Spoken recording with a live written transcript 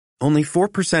Only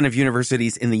 4% of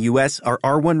universities in the U.S. are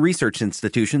R1 research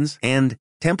institutions, and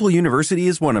Temple University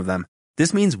is one of them.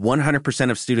 This means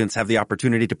 100% of students have the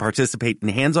opportunity to participate in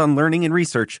hands-on learning and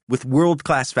research with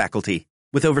world-class faculty.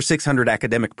 With over 600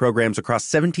 academic programs across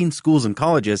 17 schools and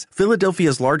colleges,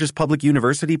 Philadelphia's largest public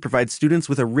university provides students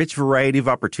with a rich variety of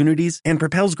opportunities and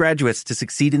propels graduates to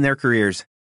succeed in their careers.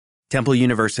 Temple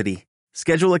University.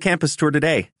 Schedule a campus tour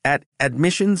today at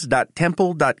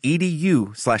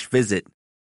admissions.temple.edu/visit.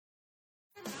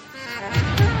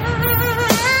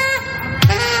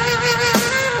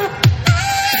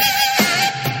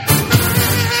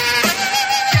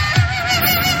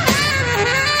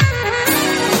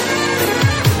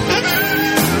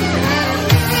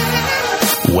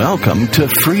 Welcome to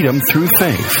Freedom Through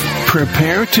Faith.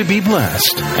 Prepare to be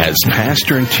blessed as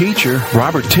pastor and teacher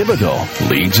Robert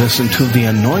Thibodeau leads us into the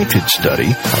anointed study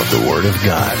of the Word of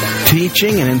God,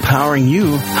 teaching and empowering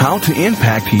you how to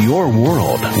impact your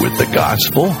world with the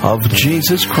gospel of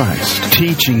Jesus Christ,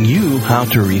 teaching you how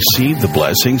to receive the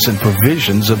blessings and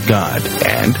provisions of God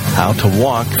and how to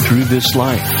walk through this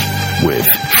life with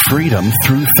freedom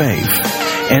through faith.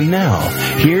 And now,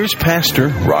 here's Pastor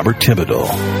Robert Thibodeau.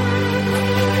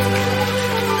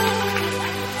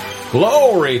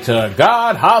 Glory to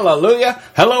God. Hallelujah.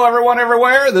 Hello, everyone,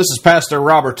 everywhere. This is Pastor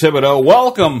Robert Thibodeau.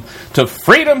 Welcome to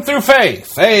Freedom Through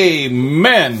Faith.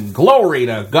 Amen. Glory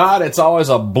to God. It's always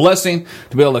a blessing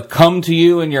to be able to come to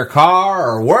you in your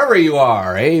car or wherever you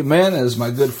are. Amen. As my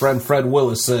good friend Fred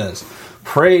Willis says,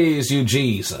 praise you,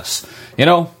 Jesus. You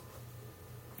know,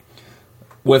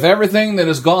 with everything that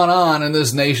has gone on in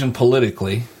this nation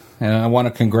politically, and I want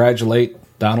to congratulate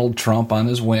Donald Trump on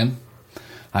his win.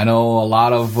 I know a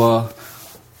lot of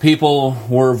people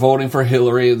were voting for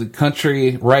Hillary. The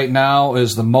country right now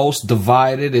is the most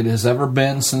divided it has ever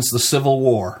been since the Civil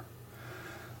War.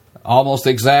 Almost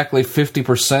exactly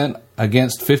 50%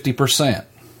 against 50%.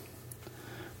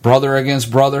 Brother against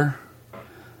brother.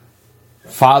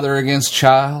 Father against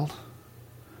child.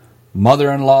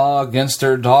 Mother-in-law against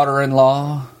her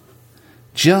daughter-in-law.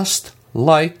 Just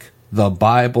like the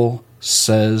Bible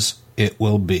says it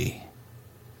will be.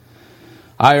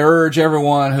 I urge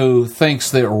everyone who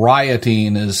thinks that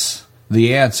rioting is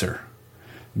the answer,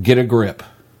 get a grip.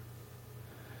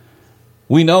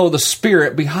 We know the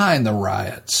spirit behind the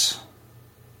riots.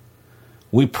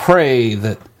 We pray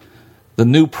that the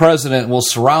new president will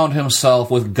surround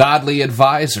himself with godly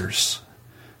advisors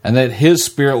and that his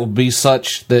spirit will be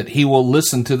such that he will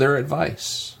listen to their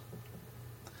advice.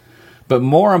 But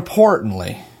more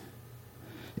importantly,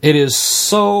 it is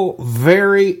so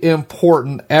very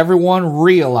important everyone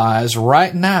realize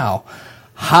right now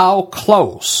how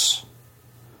close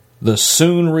the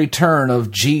soon return of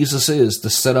Jesus is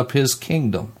to set up his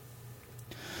kingdom.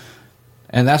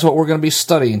 And that's what we're going to be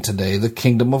studying today, the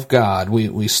kingdom of God.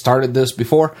 We started this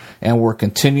before and we're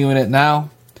continuing it now.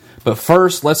 But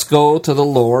first, let's go to the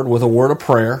Lord with a word of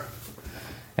prayer.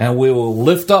 And we will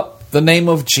lift up the name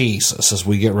of Jesus as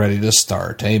we get ready to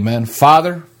start. Amen.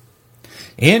 Father,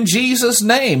 in Jesus'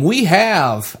 name, we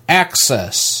have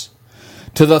access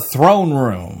to the throne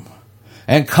room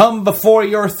and come before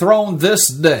your throne this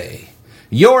day,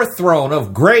 your throne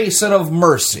of grace and of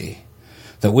mercy,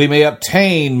 that we may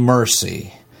obtain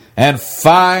mercy and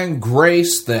find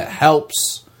grace that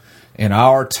helps in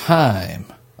our time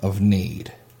of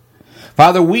need.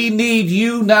 Father, we need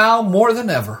you now more than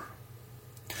ever.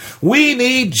 We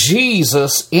need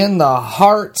Jesus in the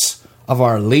hearts of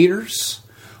our leaders.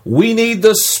 We need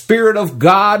the Spirit of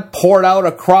God poured out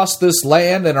across this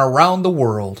land and around the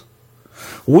world.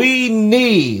 We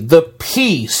need the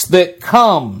peace that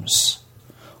comes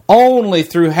only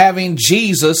through having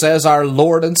Jesus as our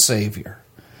Lord and Savior.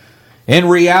 In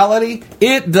reality,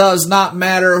 it does not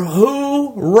matter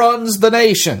who runs the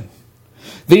nation.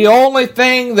 The only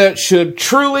thing that should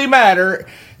truly matter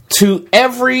to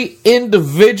every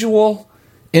individual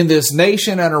in this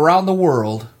nation and around the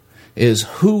world is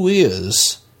who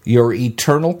is your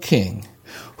eternal King.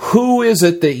 Who is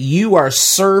it that you are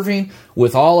serving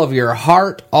with all of your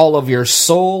heart, all of your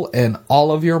soul, and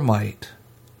all of your might?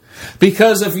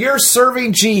 Because if you're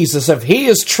serving Jesus, if he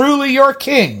is truly your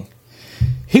King,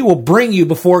 he will bring you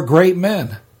before great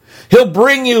men. He'll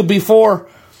bring you before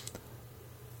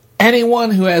anyone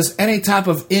who has any type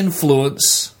of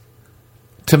influence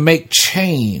to make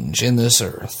change in this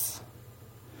earth.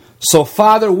 So,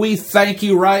 Father, we thank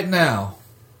you right now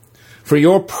for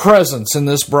your presence in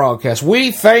this broadcast.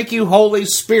 We thank you, Holy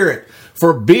Spirit,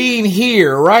 for being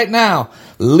here right now,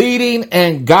 leading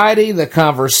and guiding the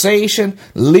conversation,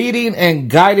 leading and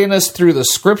guiding us through the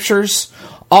Scriptures,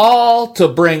 all to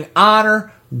bring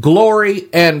honor, glory,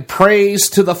 and praise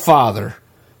to the Father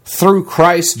Through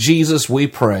Christ Jesus we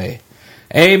pray.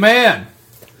 Amen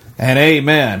and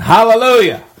amen.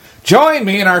 Hallelujah. Join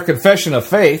me in our confession of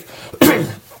faith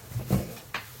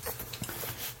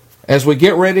as we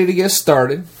get ready to get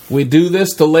started. We do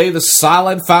this to lay the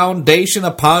solid foundation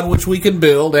upon which we can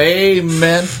build.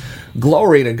 Amen.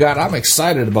 Glory to God. I'm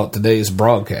excited about today's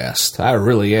broadcast. I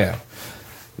really am.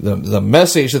 The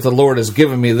message that the Lord has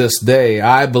given me this day,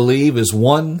 I believe, is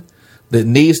one that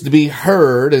needs to be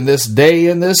heard in this day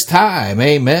and this time.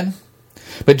 Amen.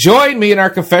 But join me in our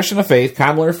confession of faith,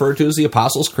 commonly referred to as the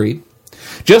Apostles' Creed.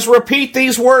 Just repeat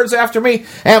these words after me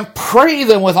and pray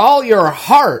them with all your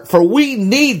heart, for we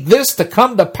need this to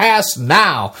come to pass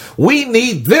now. We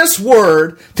need this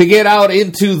word to get out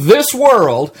into this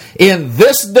world in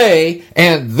this day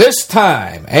and this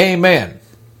time. Amen.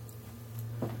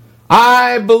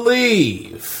 I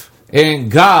believe in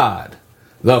God,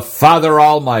 the Father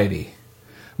Almighty,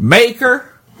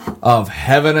 maker of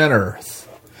heaven and earth,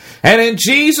 and in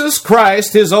Jesus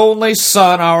Christ, his only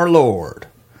Son, our Lord,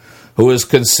 who is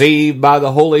conceived by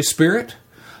the Holy Spirit,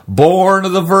 born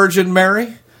of the Virgin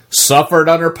Mary, suffered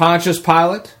under Pontius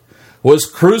Pilate, was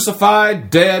crucified,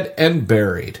 dead, and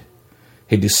buried.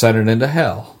 He descended into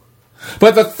hell.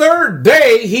 But the third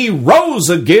day he rose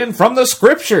again from the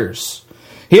Scriptures.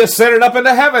 He ascended up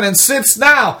into heaven and sits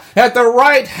now at the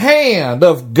right hand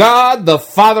of God the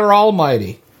Father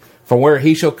Almighty, from where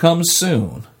he shall come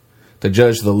soon to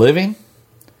judge the living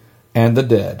and the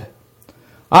dead.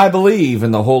 I believe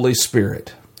in the Holy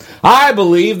Spirit. I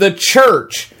believe the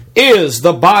church is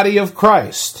the body of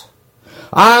Christ.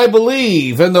 I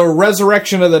believe in the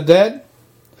resurrection of the dead.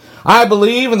 I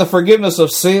believe in the forgiveness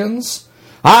of sins.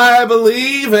 I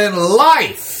believe in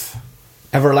life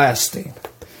everlasting.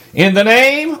 In the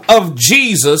name of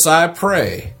Jesus I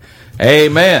pray.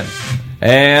 Amen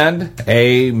and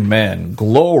amen.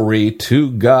 Glory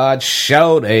to God.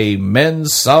 Shout amen,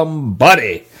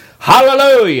 somebody.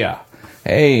 Hallelujah.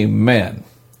 Amen.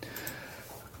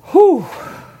 Whew.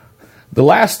 The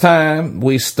last time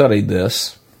we studied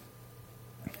this,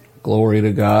 glory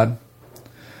to God,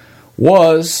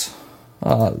 was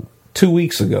 2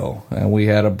 weeks ago. And we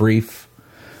had a brief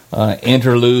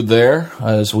interlude there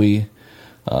as we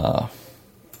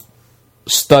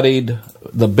studied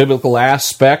the biblical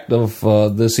aspect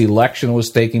of this election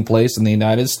was taking place in the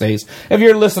United States. If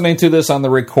you're listening to this on the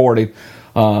recording,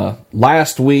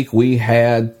 last week we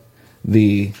had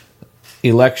the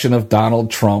election of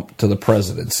Donald Trump to the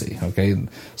presidency. Okay,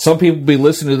 some people will be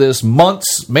listening to this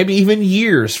months, maybe even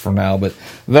years from now, but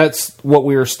that's what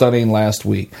we were studying last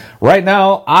week. Right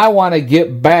now, I want to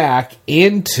get back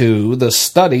into the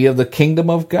study of the kingdom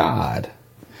of God.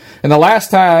 And the last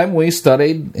time we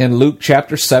studied in Luke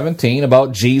chapter 17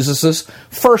 about Jesus'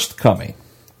 first coming.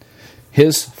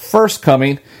 His first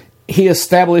coming, he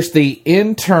established the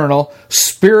internal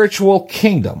spiritual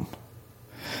kingdom.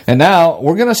 And now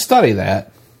we're going to study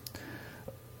that,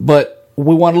 but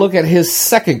we want to look at his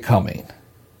second coming.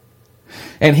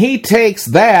 And he takes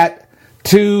that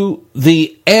to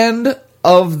the end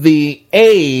of the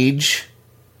age.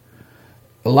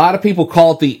 A lot of people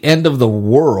call it the end of the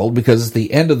world because it's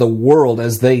the end of the world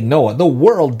as they know it. The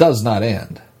world does not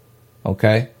end.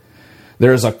 Okay?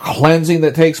 There's a cleansing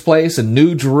that takes place, and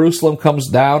New Jerusalem comes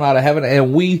down out of heaven,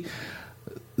 and we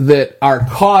that are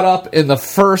caught up in the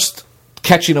first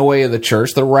catching away of the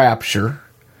church, the rapture,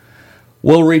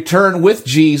 will return with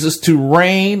Jesus to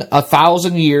reign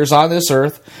 1,000 years on this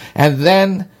earth, and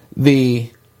then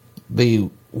the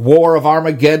war of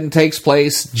Armageddon takes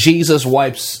place. Jesus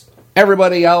wipes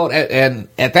everybody out, and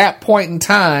at that point in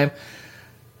time,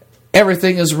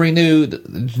 everything is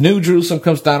renewed. New Jerusalem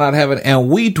comes down out of heaven, and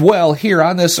we dwell here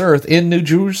on this earth in New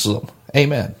Jerusalem.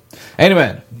 Amen.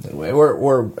 Amen.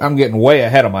 I'm getting way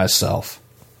ahead of myself.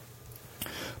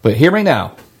 But hear me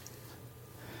now.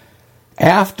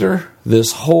 After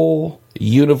this whole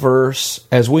universe,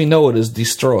 as we know it, is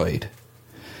destroyed,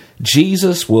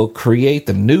 Jesus will create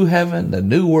the new heaven, the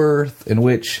new earth, in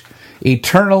which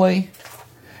eternally,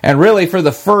 and really for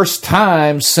the first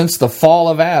time since the fall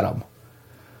of Adam,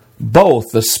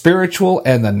 both the spiritual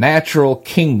and the natural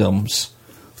kingdoms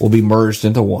will be merged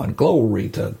into one. Glory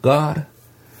to God.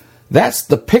 That's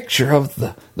the picture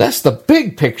of that's the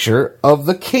big picture of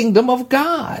the kingdom of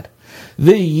God.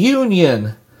 The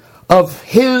union of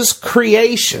his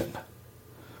creation.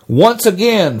 Once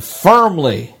again,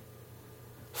 firmly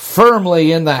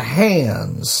in the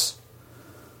hands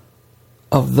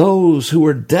of those who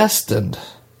are destined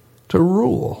to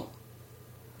rule.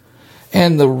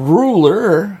 And the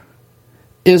ruler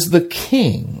is the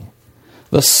King,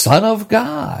 the Son of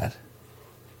God.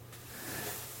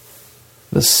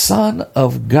 The Son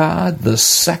of God, the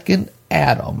second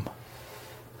Adam.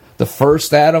 The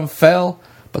first Adam fell,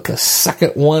 but the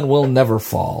second one will never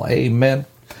fall. Amen.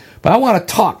 But I want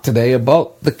to talk today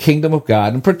about the kingdom of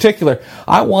God. In particular,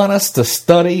 I want us to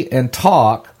study and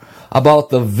talk about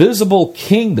the visible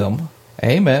kingdom,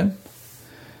 amen,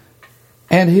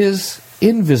 and his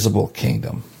invisible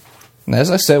kingdom. And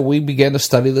as I said, we began to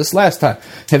study this last time.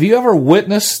 Have you ever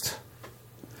witnessed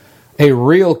a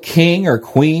real king or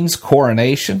queen's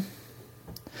coronation?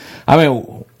 I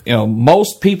mean,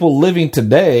 most people living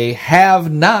today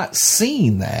have not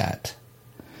seen that.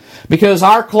 Because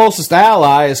our closest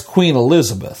ally is Queen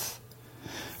Elizabeth.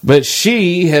 But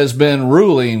she has been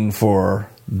ruling for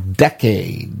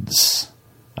decades.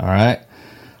 All right?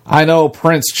 I know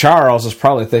Prince Charles is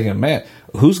probably thinking, man,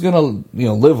 who's going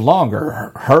to live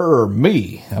longer, her or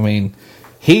me? I mean,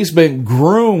 he's been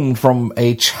groomed from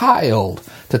a child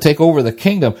to take over the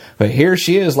kingdom. But here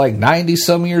she is, like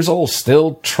 90-some years old,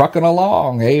 still trucking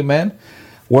along. Amen?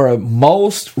 Where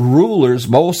most rulers,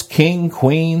 most king,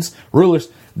 queens, rulers,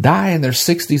 die in their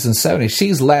 60s and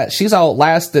 70s. She's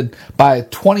outlasted by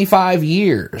 25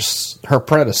 years her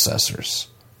predecessors.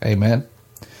 Amen.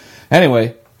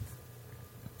 Anyway,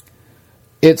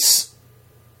 it's,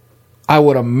 I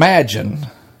would imagine,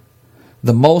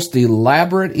 the most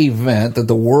elaborate event that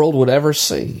the world would ever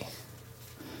see.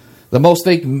 The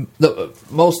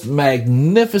most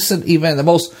magnificent event, the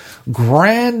most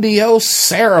grandiose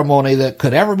ceremony that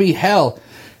could ever be held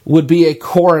would be a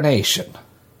coronation.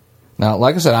 Now,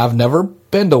 like I said, I've never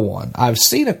been to one. I've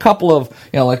seen a couple of,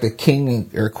 like the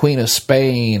King or Queen of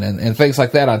Spain and things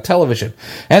like that on television.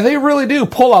 And they really do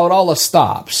pull out all the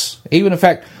stops. Even, in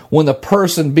fact, when the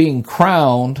person being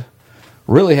crowned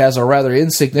really has a rather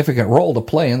insignificant role to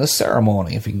play in the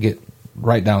ceremony, if you can get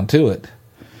right down to it.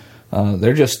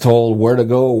 They're just told where to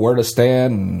go, where to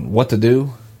stand, and what to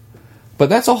do. But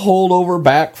that's a holdover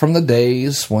back from the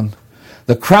days when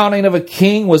the crowning of a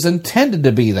king was intended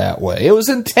to be that way. It was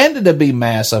intended to be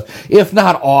massive, if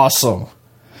not awesome.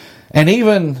 And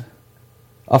even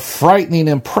a frightening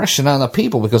impression on the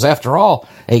people, because after all,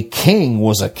 a king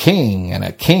was a king, and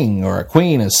a king or a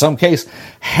queen in some case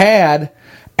had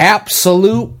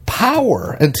absolute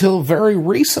power until very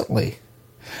recently.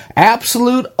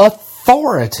 Absolute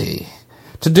authority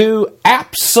to do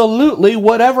absolutely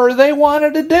whatever they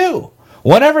wanted to do.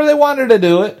 Whenever they wanted to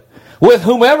do it, with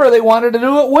whomever they wanted to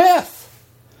do it with.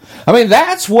 I mean,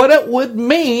 that's what it would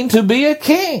mean to be a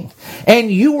king.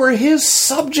 And you were his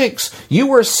subjects. You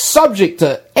were subject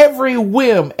to every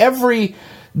whim, every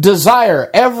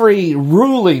desire, every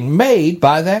ruling made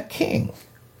by that king.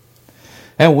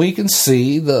 And we can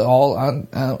see all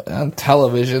on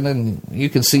television, and you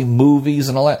can see movies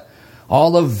and all that.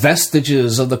 All the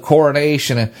vestiges of the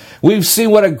coronation. And we've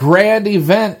seen what a grand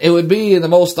event it would be in the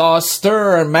most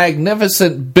austere and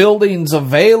magnificent buildings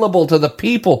available to the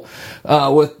people,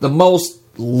 with the most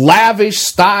lavish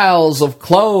styles of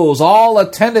clothes, all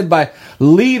attended by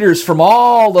leaders from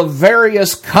all the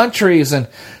various countries and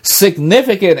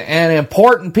significant and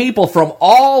important people from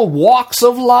all walks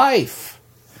of life.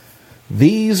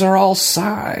 These are all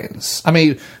signs. I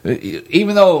mean,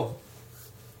 even though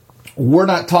we're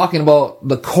not talking about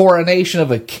the coronation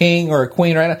of a king or a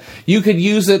queen right now, you could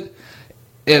use it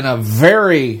in a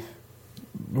very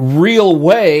real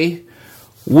way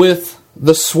with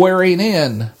the swearing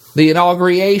in, the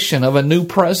inauguration of a new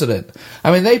president.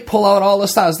 I mean, they pull out all the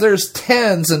stops. There's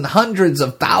tens and hundreds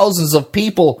of thousands of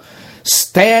people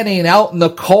standing out in the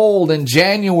cold in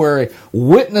January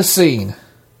witnessing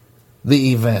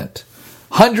the event.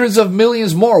 Hundreds of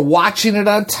millions more watching it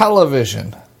on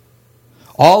television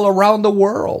all around the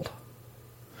world.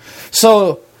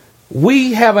 So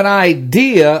we have an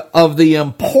idea of the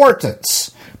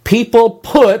importance people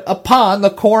put upon the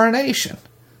coronation.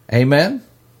 Amen?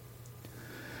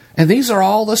 And these are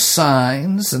all the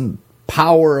signs and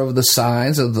power of the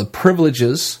signs of the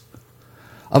privileges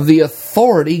of the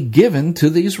authority given to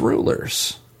these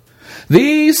rulers.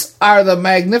 These are the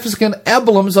magnificent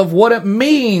emblems of what it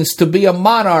means to be a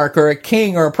monarch or a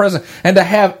king or a president and to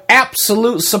have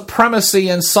absolute supremacy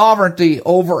and sovereignty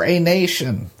over a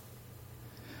nation.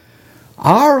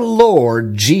 Our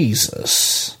Lord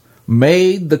Jesus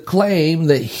made the claim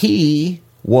that he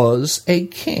was a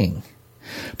king.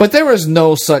 But there was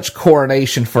no such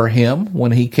coronation for him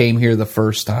when he came here the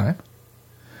first time.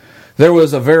 There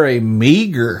was a very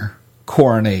meager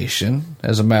coronation,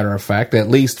 as a matter of fact, at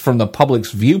least from the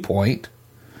public's viewpoint.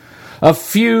 A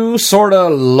few sort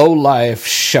of low-life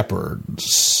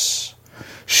shepherds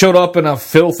showed up in a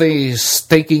filthy,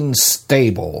 stinking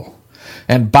stable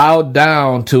and bowed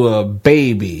down to a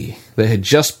baby that had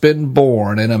just been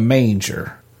born in a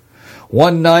manger,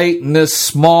 one night in this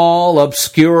small,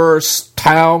 obscure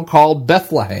town called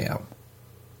Bethlehem.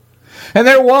 And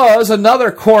there was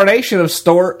another coronation of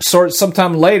sorts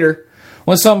sometime later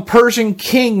when some Persian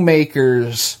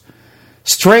kingmakers,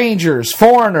 strangers,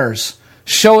 foreigners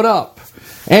showed up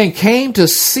and came to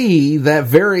see that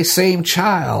very same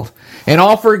child and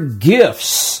offered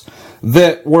gifts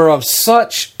that were of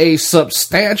such a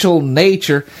substantial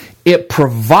nature it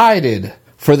provided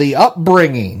for the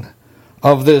upbringing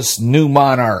of this new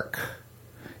monarch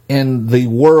in the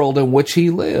world in which he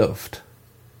lived.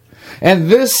 And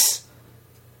this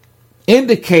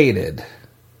indicated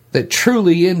that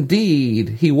truly indeed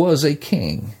he was a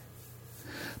king.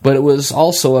 But it was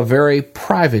also a very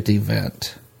private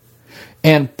event.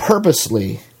 And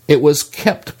purposely it was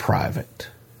kept private.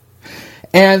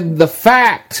 And the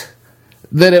fact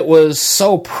that it was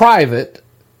so private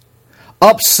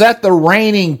upset the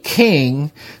reigning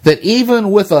king that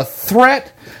even with a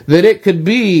threat that it could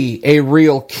be a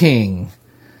real king,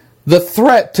 the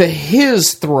threat to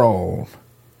his throne,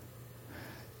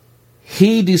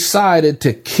 he decided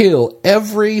to kill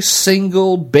every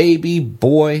single baby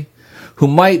boy who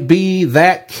might be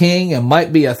that king and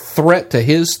might be a threat to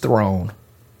his throne.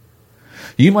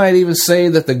 You might even say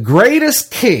that the greatest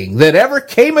king that ever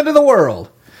came into the world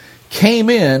came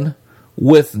in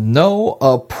with no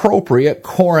appropriate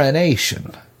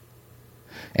coronation.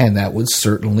 And that would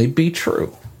certainly be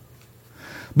true.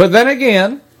 But then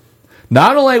again,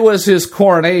 not only was his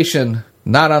coronation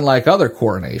not unlike other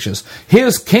coronations,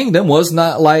 his kingdom was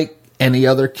not like any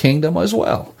other kingdom as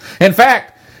well. In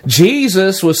fact,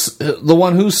 Jesus was the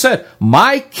one who said,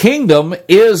 "My kingdom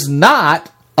is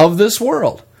not of this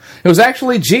world." It was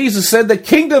actually Jesus said, "The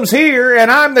kingdom's here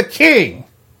and I'm the king."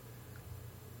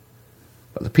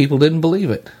 But the people didn't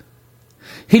believe it.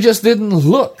 He just didn't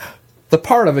look the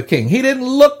part of a king. He didn't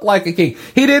look like a king.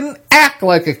 He didn't act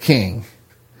like a king.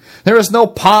 There is no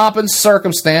pomp and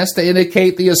circumstance to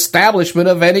indicate the establishment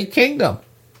of any kingdom.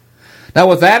 Now,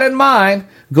 with that in mind,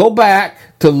 go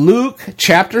back to Luke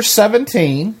chapter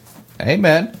 17.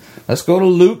 Amen. Let's go to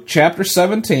Luke chapter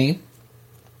 17.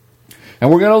 And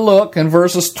we're going to look in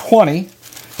verses 20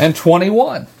 and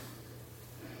 21.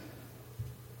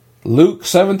 Luke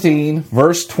 17,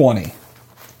 verse 20.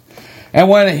 "And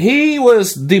when he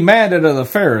was demanded of the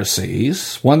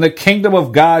Pharisees, when the kingdom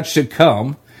of God should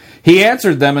come, he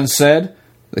answered them and said,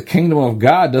 The kingdom of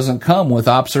God doesn't come with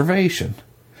observation.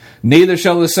 Neither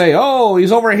shall they say, Oh,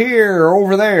 he's over here or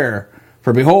over there.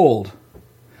 For behold,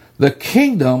 the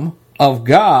kingdom of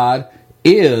God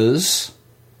is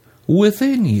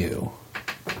within you."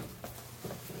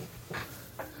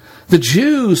 The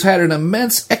Jews had an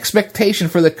immense expectation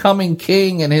for the coming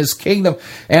king and his kingdom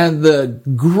and the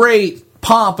great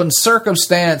pomp and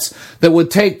circumstance that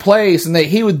would take place and that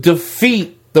he would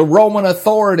defeat the Roman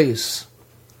authorities.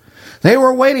 They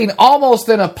were waiting almost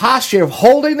in a posture of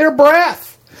holding their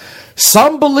breath.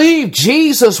 Some believed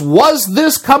Jesus was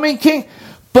this coming king,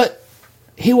 but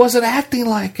he wasn't acting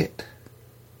like it.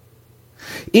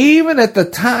 Even at the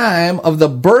time of the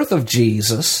birth of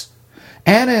Jesus,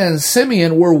 Anna and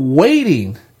Simeon were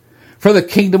waiting for the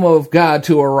kingdom of God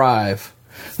to arrive.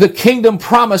 The kingdom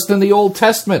promised in the Old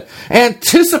Testament,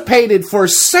 anticipated for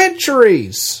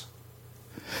centuries.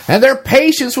 And their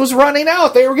patience was running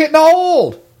out. They were getting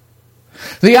old.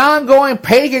 The ongoing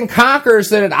pagan conquerors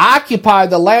that had occupied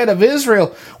the land of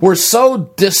Israel were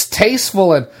so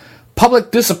distasteful, and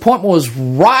public disappointment was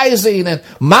rising and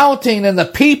mounting, and the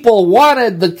people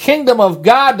wanted the kingdom of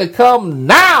God to come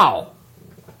now.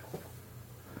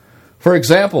 For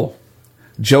example,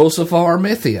 Joseph of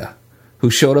Arimathea, who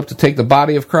showed up to take the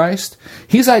body of Christ,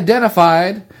 he's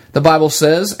identified, the Bible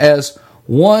says, as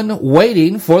one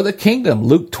waiting for the kingdom.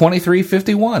 Luke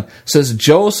 23:51 says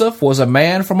Joseph was a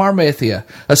man from Arimathea,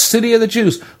 a city of the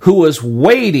Jews, who was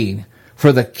waiting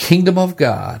for the kingdom of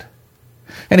God.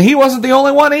 And he wasn't the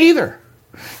only one either.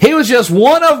 He was just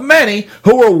one of many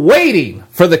who were waiting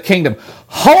for the kingdom,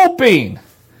 hoping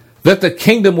that the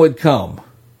kingdom would come.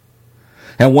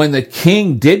 And when the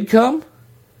king did come,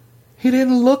 he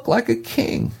didn't look like a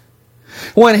king.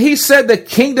 When he said the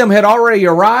kingdom had already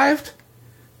arrived,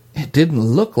 it didn't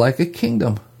look like a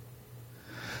kingdom.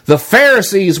 The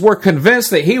Pharisees were convinced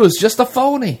that he was just a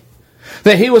phony,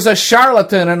 that he was a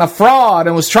charlatan and a fraud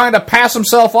and was trying to pass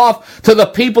himself off to the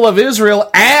people of Israel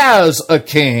as a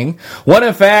king, when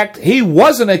in fact he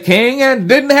wasn't a king and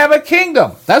didn't have a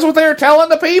kingdom. That's what they were telling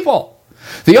the people.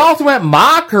 The ultimate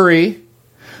mockery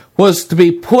was to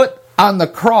be put on the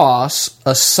cross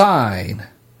a sign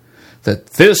that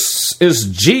this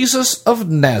is Jesus of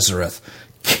Nazareth,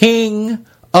 King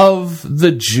of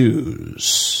the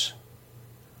Jews.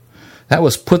 That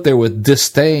was put there with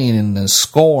disdain and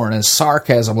scorn and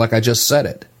sarcasm, like I just said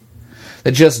it.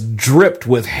 That just dripped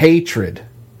with hatred.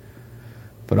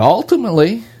 But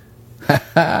ultimately,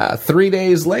 3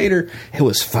 days later, it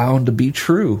was found to be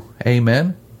true.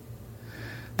 Amen.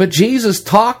 But Jesus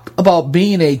talked about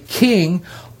being a king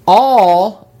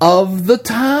all of the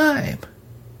time.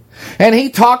 And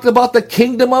he talked about the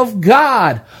kingdom of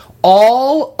God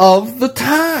all of the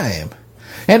time.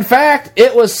 In fact,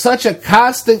 it was such a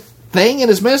constant thing in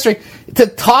his ministry to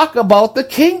talk about the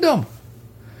kingdom.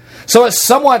 So it's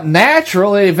somewhat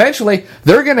natural that eventually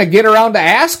they're going to get around to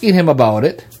asking him about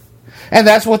it. And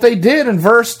that's what they did in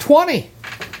verse 20.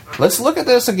 Let's look at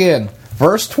this again.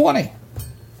 Verse 20.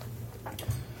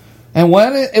 And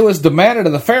when it was demanded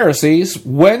of the Pharisees,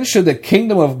 when should the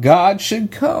kingdom of God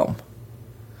should come?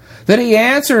 That he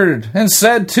answered and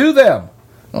said to them.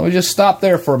 Let me just stop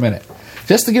there for a minute.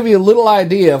 Just to give you a little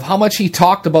idea of how much he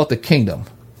talked about the kingdom.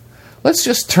 Let's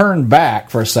just turn back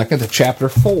for a second to chapter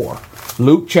 4.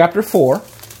 Luke chapter 4.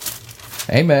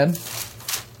 Amen.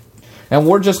 And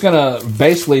we're just going to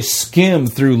basically skim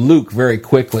through Luke very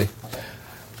quickly.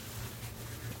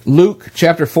 Luke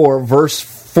chapter 4, verse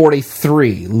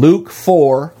 43. Luke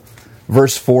 4,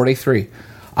 verse 43.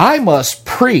 I must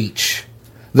preach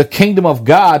the kingdom of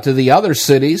God to the other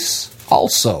cities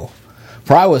also,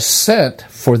 for I was sent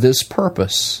for this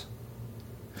purpose.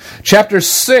 Chapter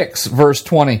 6, verse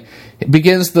 20. It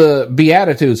begins the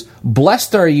Beatitudes.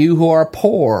 Blessed are you who are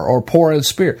poor, or poor in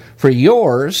spirit, for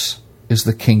yours is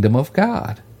the kingdom of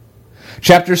God.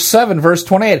 Chapter 7, verse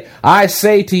 28. I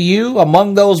say to you,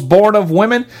 among those born of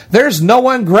women, there's no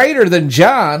one greater than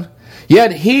John,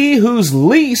 yet he who's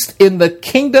least in the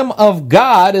kingdom of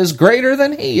God is greater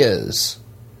than he is.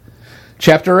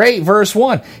 Chapter 8, verse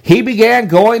 1. He began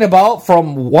going about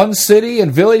from one city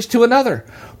and village to another,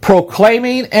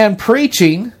 proclaiming and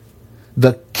preaching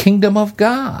the kingdom of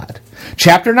God.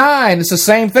 Chapter 9, it's the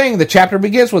same thing. The chapter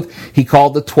begins with, he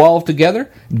called the 12 together,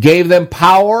 gave them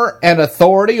power and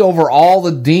authority over all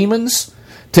the demons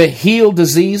to heal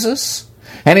diseases,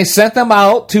 and he sent them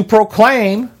out to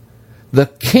proclaim the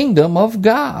kingdom of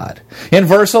God. In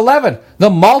verse 11, the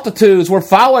multitudes were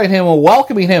following him and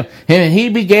welcoming him, and he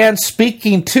began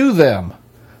speaking to them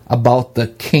about the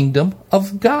kingdom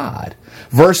of God.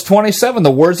 Verse 27,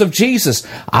 the words of Jesus,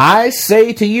 I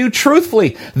say to you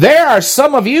truthfully, there are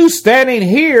some of you standing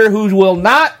here who will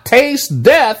not taste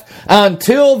death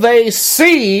until they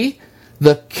see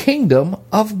the kingdom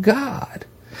of God.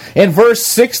 In verse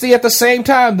 60 at the same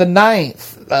time, the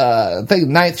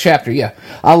ninth chapter,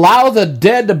 allow the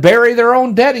dead to bury their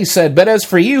own dead, he said, but as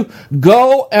for you,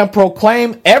 go and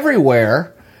proclaim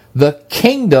everywhere the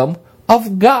kingdom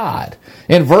of God.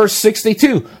 In verse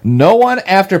 62, no one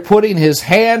after putting his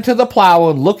hand to the plow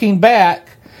and looking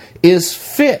back is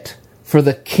fit for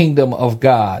the kingdom of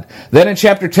God. Then in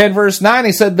chapter 10, verse 9,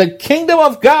 he said, the kingdom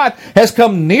of God has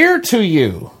come near to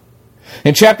you.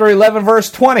 In chapter 11, verse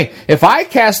 20, if I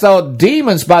cast out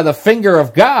demons by the finger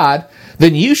of God,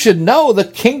 then you should know the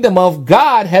kingdom of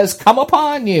God has come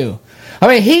upon you. I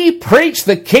mean, he preached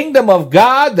the kingdom of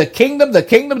God, the kingdom.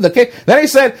 Then he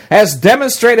said, as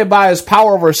demonstrated by his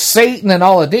power over Satan and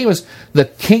all the demons, the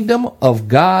kingdom of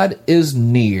God is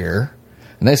near.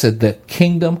 And they said, the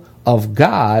kingdom of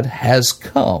God has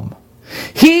come.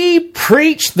 He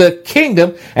preached the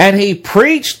kingdom, and he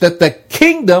preached that the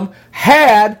kingdom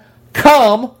had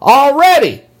come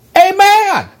already.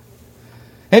 Amen.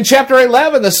 In chapter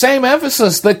 11, the same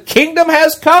emphasis, the kingdom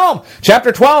has come.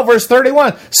 Chapter 12, verse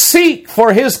 31, seek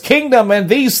for his kingdom and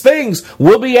these things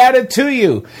will be added to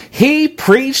you. He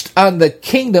preached on the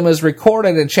kingdom as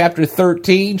recorded in chapter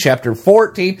 13, chapter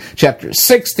 14, chapter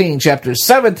 16, chapter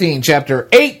 17, chapter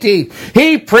 18.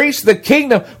 He preached the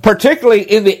kingdom, particularly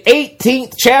in the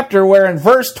 18th chapter where in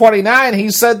verse 29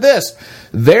 he said this,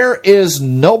 there is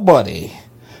nobody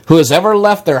who has ever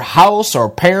left their house or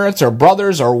parents or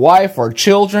brothers or wife or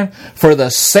children for the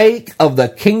sake of the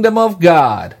kingdom of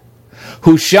God,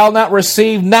 who shall not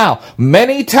receive now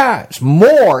many times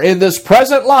more in this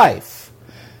present life,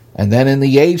 and then in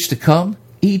the age to come,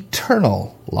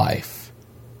 eternal life.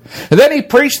 And then he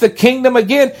preached the kingdom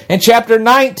again in chapter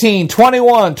 19,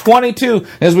 21, 22.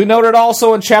 As we noted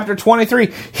also in chapter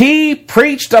 23, he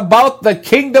preached about the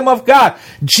kingdom of God.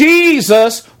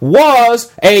 Jesus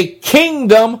was a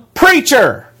kingdom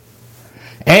preacher.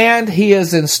 And he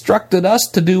has instructed us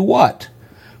to do what?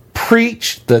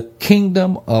 Preach the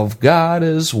kingdom of God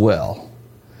as well.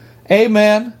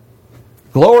 Amen.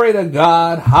 Glory to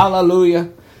God. Hallelujah.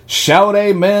 Shout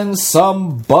amen,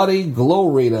 somebody.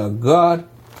 Glory to God.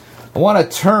 I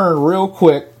want to turn real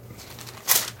quick.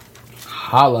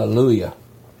 Hallelujah.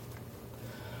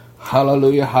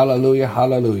 Hallelujah, hallelujah,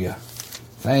 hallelujah.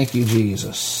 Thank you,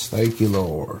 Jesus. Thank you,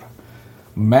 Lord.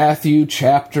 Matthew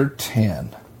chapter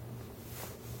 10.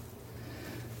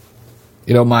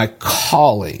 You know, my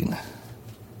calling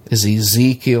is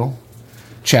Ezekiel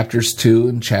chapters 2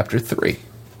 and chapter 3.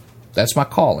 That's my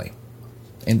calling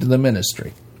into the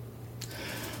ministry.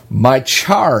 My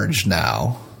charge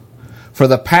now for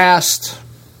the past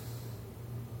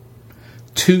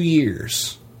 2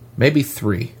 years, maybe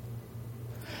 3,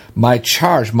 my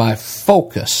charge, my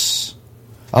focus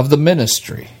of the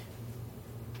ministry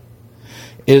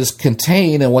is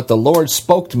contained in what the Lord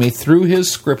spoke to me through His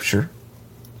Scripture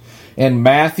in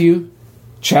Matthew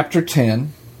chapter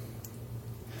 10,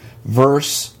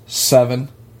 verse 7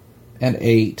 and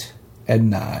 8 and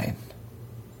 9.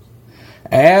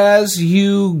 As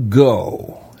you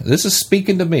go, this is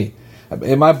speaking to me.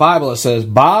 In my Bible it says,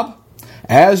 Bob,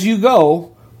 as you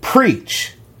go,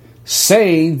 preach,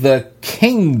 saying the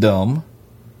kingdom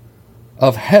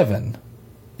of heaven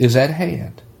is at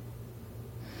hand.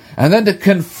 And then to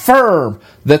confirm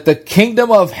that the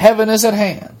kingdom of heaven is at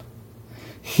hand,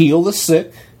 heal the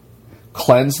sick,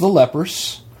 cleanse the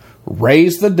lepers,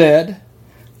 raise the dead,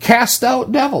 cast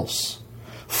out devils.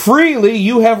 Freely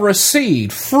you have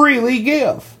received, freely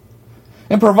give.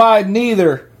 And provide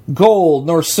neither gold,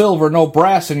 nor silver, nor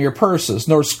brass in your purses,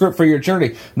 nor scrip for your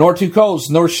journey, nor 2 coats,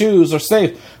 nor shoes, or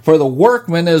staves, for the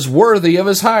workman is worthy of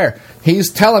his hire. He's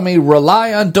telling me,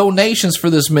 rely on donations for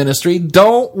this ministry.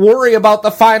 Don't worry about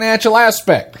the financial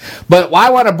aspect. But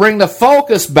I want to bring the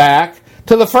focus back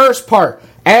to the first part.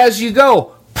 As you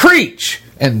go, preach.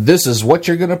 And this is what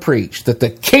you're going to preach, that the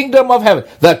kingdom of heaven,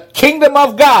 the kingdom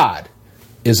of God,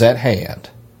 is at hand.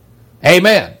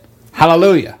 Amen.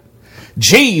 Hallelujah.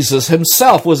 Jesus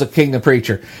himself was a kingdom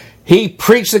preacher. He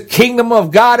preached the kingdom of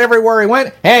God everywhere he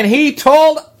went, and he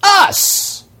told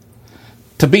us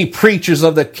to be preachers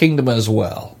of the kingdom as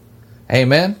well.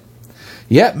 Amen.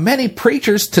 Yet many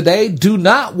preachers today do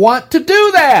not want to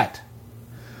do that.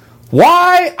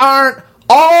 Why aren't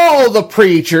all the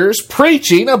preachers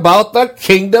preaching about the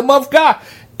kingdom of God?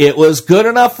 It was good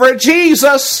enough for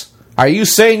Jesus. Are you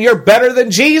saying you're better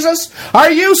than Jesus?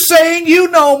 Are you saying you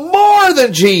know more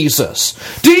than Jesus?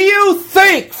 Do you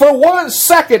think for 1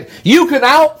 second you can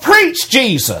out-preach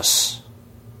Jesus?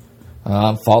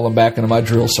 I'm falling back into my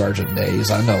drill sergeant days,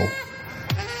 I know.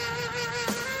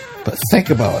 But think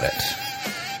about it.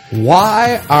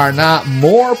 Why are not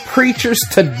more preachers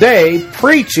today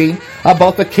preaching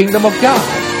about the kingdom of God?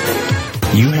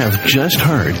 You have just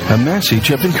heard a message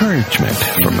of encouragement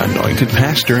from anointed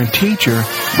pastor and teacher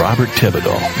Robert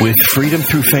Thibodeau with Freedom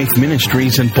Through Faith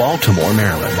Ministries in Baltimore,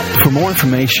 Maryland. For more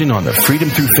information on the Freedom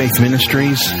Through Faith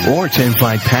Ministries or to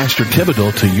invite Pastor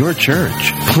Thibodeau to your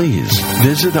church, please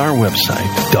visit our website,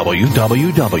 www.ftfm.org.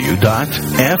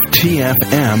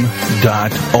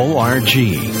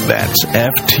 That's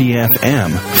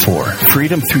FTFM for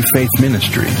Freedom Through Faith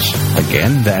Ministries.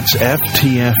 Again, that's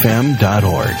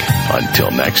FTFM.org. Until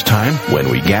next time, when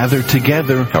we gather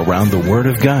together around the Word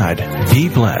of God, be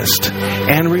blessed.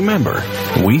 And remember,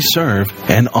 we serve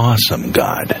an awesome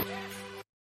God.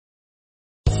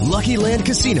 Lucky Land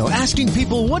Casino, asking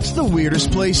people, what's the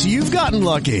weirdest place you've gotten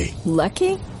lucky?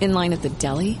 Lucky? In line at the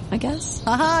deli, I guess?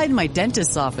 Aha, in my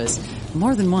dentist's office.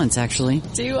 More than once, actually.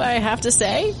 Do I have to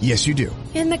say? Yes, you do.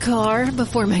 In the car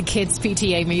before my kids'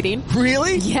 PTA meeting.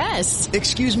 Really? Yes.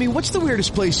 Excuse me, what's the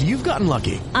weirdest place you've gotten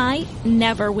lucky? I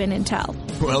never win and tell.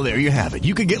 Well, there you have it.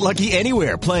 You can get lucky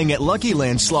anywhere, playing at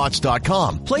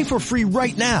LuckyLandSlots.com. Play for free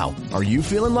right now. Are you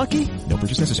feeling lucky? No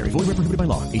purchase necessary. Void where prohibited by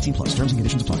law. 18+. Terms and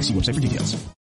conditions apply. See website for details.